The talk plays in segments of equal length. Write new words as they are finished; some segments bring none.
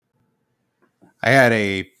I had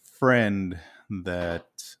a friend that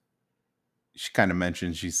she kind of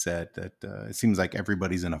mentioned. She said that it seems like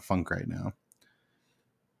everybody's in a funk right now.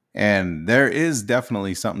 And there is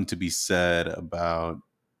definitely something to be said about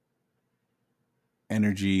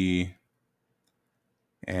energy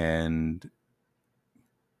and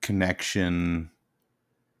connection.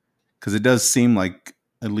 Because it does seem like,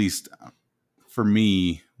 at least for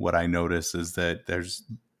me, what I notice is that there's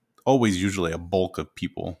always usually a bulk of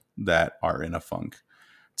people that are in a funk.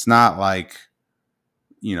 It's not like,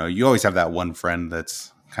 you always have that one friend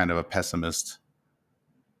that's kind of a pessimist,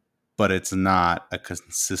 but it's not a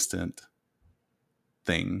consistent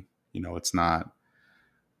thing. It's not,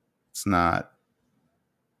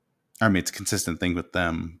 I mean, it's a consistent thing with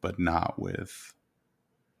them, but not with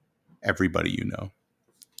everybody.